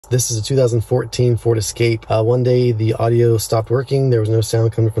This is a 2014 Ford Escape. One day the audio stopped working. There was no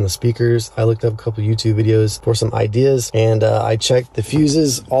sound coming from the speakers. I looked up a couple YouTube videos for some ideas, and I checked the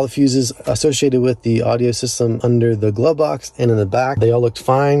fuses, all the fuses associated with the audio system under the glove box and in the back. They all looked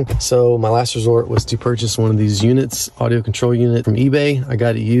fine. So my last resort was to purchase one of these units, audio control unit from eBay. I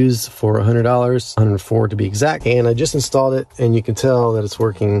got it used for $100, $104 to be exact. And I just installed it, and you can tell that it's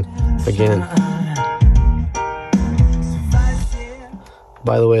working again.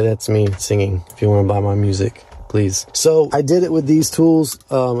 By the way, that's me singing. If you want to buy my music, please. So I did it with these tools,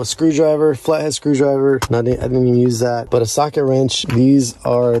 a screwdriver, flathead screwdriver. I didn't even use that, but a socket wrench. These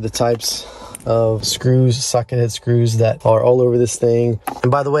are the types of screws, socket head screws that are all over this thing. And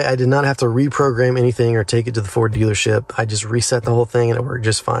by the way, I did not have to reprogram anything or take it to the Ford dealership. I just reset the whole thing and it worked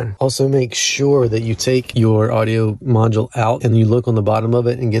just fine. Also, make sure that you take your audio module out and you look on the bottom of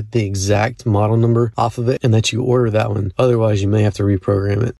it and get the exact model number off of it, and that you order that one. Otherwise, you may have to reprogram it.